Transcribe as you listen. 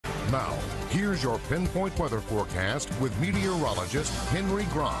Now, here's your Pinpoint weather forecast with meteorologist Henry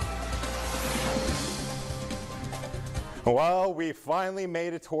Grom. Well, we finally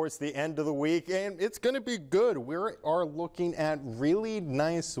made it towards the end of the week, and it's going to be good. We are looking at really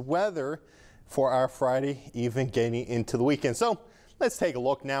nice weather for our Friday, even getting into the weekend. So let's take a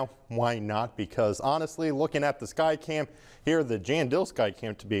look now. Why not? Because honestly, looking at the sky cam here, the Jan Dill sky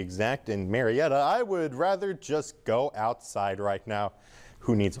cam to be exact in Marietta, I would rather just go outside right now.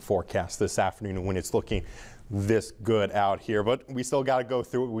 Who needs a forecast this afternoon when it's looking this good out here? But we still got to go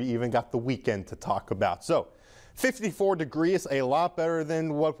through it. We even got the weekend to talk about. So 54 degrees, a lot better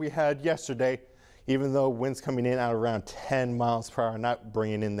than what we had yesterday, even though winds coming in at around 10 miles per hour, not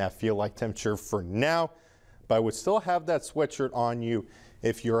bringing in that feel-like temperature for now. But I would still have that sweatshirt on you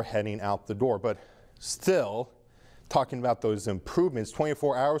if you're heading out the door. But still, talking about those improvements,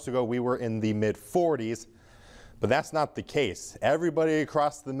 24 hours ago we were in the mid-40s, but that's not the case. Everybody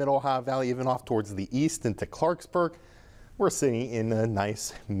across the Middle Ohio Valley, even off towards the east into Clarksburg, we're sitting in a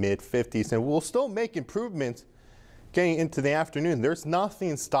nice mid-50s, and we'll still make improvements getting into the afternoon. There's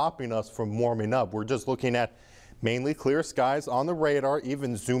nothing stopping us from warming up. We're just looking at mainly clear skies on the radar,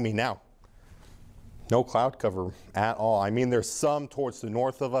 even zooming out. No cloud cover at all. I mean, there's some towards the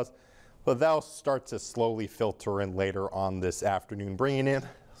north of us, but that'll start to slowly filter in later on this afternoon, bringing in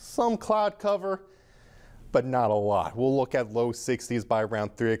some cloud cover, but not a lot. We'll look at low 60s by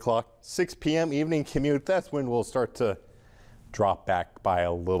around 3 o'clock. 6 p.m. evening commute, that's when we'll start to drop back by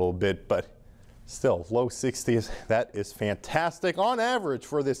a little bit, but still, low 60s, that is fantastic on average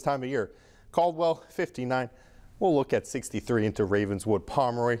for this time of year. Caldwell, 59. We'll look at 63 into Ravenswood,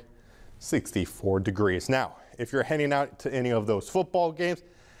 Pomeroy, 64 degrees. Now, if you're heading out to any of those football games,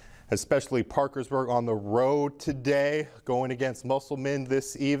 especially Parkersburg on the road today, going against Musselman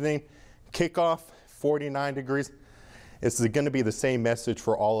this evening, kickoff, 49 degrees. This is going to be the same message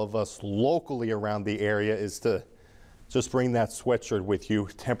for all of us locally around the area, is to just bring that sweatshirt with you.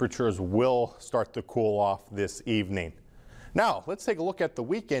 Temperatures will start to cool off this evening. Now, let's take a look at the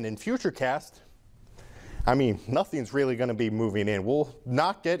weekend in Futurecast. I mean, nothing's really going to be moving in. We'll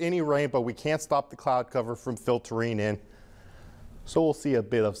not get any rain, but we can't stop the cloud cover from filtering in. So we'll see a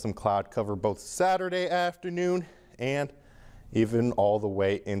bit of some cloud cover both Saturday afternoon and even all the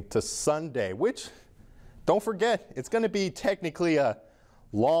way into Sunday, which, don't forget, it's going to be technically a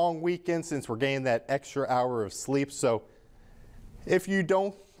long weekend since we're getting that extra hour of sleep. So if you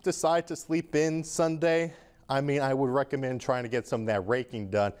don't decide to sleep in Sunday, I mean, I would recommend trying to get some of that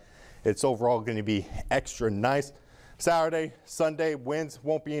raking done. It's overall going to be extra nice. Saturday, Sunday, winds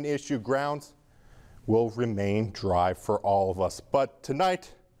won't be an issue. Grounds will remain dry for all of us. But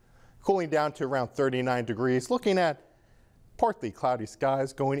tonight, cooling down to around 39 degrees, looking at partly cloudy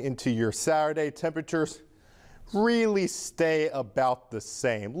skies going into your Saturday. Temperatures really stay about the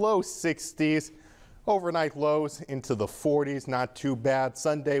same. Low 60s, overnight lows into the 40s, not too bad.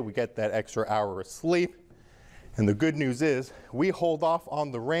 Sunday, we get that extra hour of sleep. And the good news is we hold off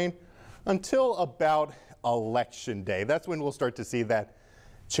on the rain until about Election Day. That's when we'll start to see that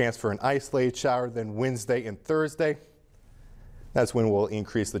chance for an isolated shower. Then Wednesday and Thursday, that's when we'll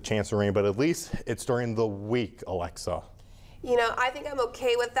increase the chance of rain, but at least it's during the week, Alexa. You know, I think I'm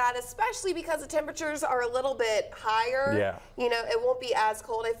okay with that, especially because the temperatures are a little bit higher. Yeah. You know, it won't be as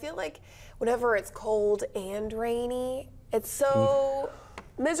cold. I feel like whenever it's cold and rainy, it's so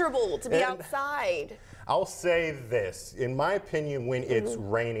miserable to be outside. I'll say this, in my opinion, when it's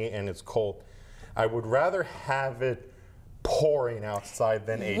rainy and it's cold, I would rather have it pouring outside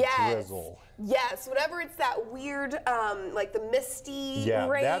than a drizzle. Yes, whenever it's that weird, like the misty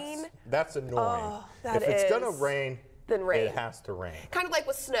rain. That's annoying. Oh, that if it's gonna rain, then rain. It has to rain. Kind of like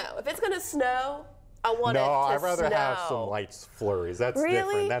with snow. If it's gonna snow, I want it to snow. No, I'd rather have some light flurries. That's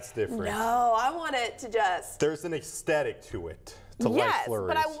different. That's different. No, I want it to just... There's an aesthetic to it, to light flurries.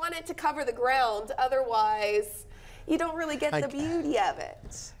 Yes, but I want it to cover the ground. Otherwise, you don't really get the beauty of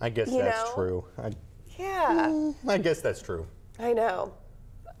it. I guess that's true. Yeah. I guess that's true. I know.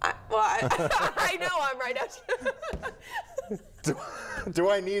 I know I'm right now. Do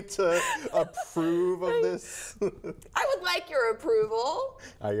I need to approve of this? I would like your approval.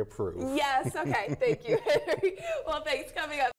 I approve. Yes, okay, thank you, Henry. Well, thanks. Coming up.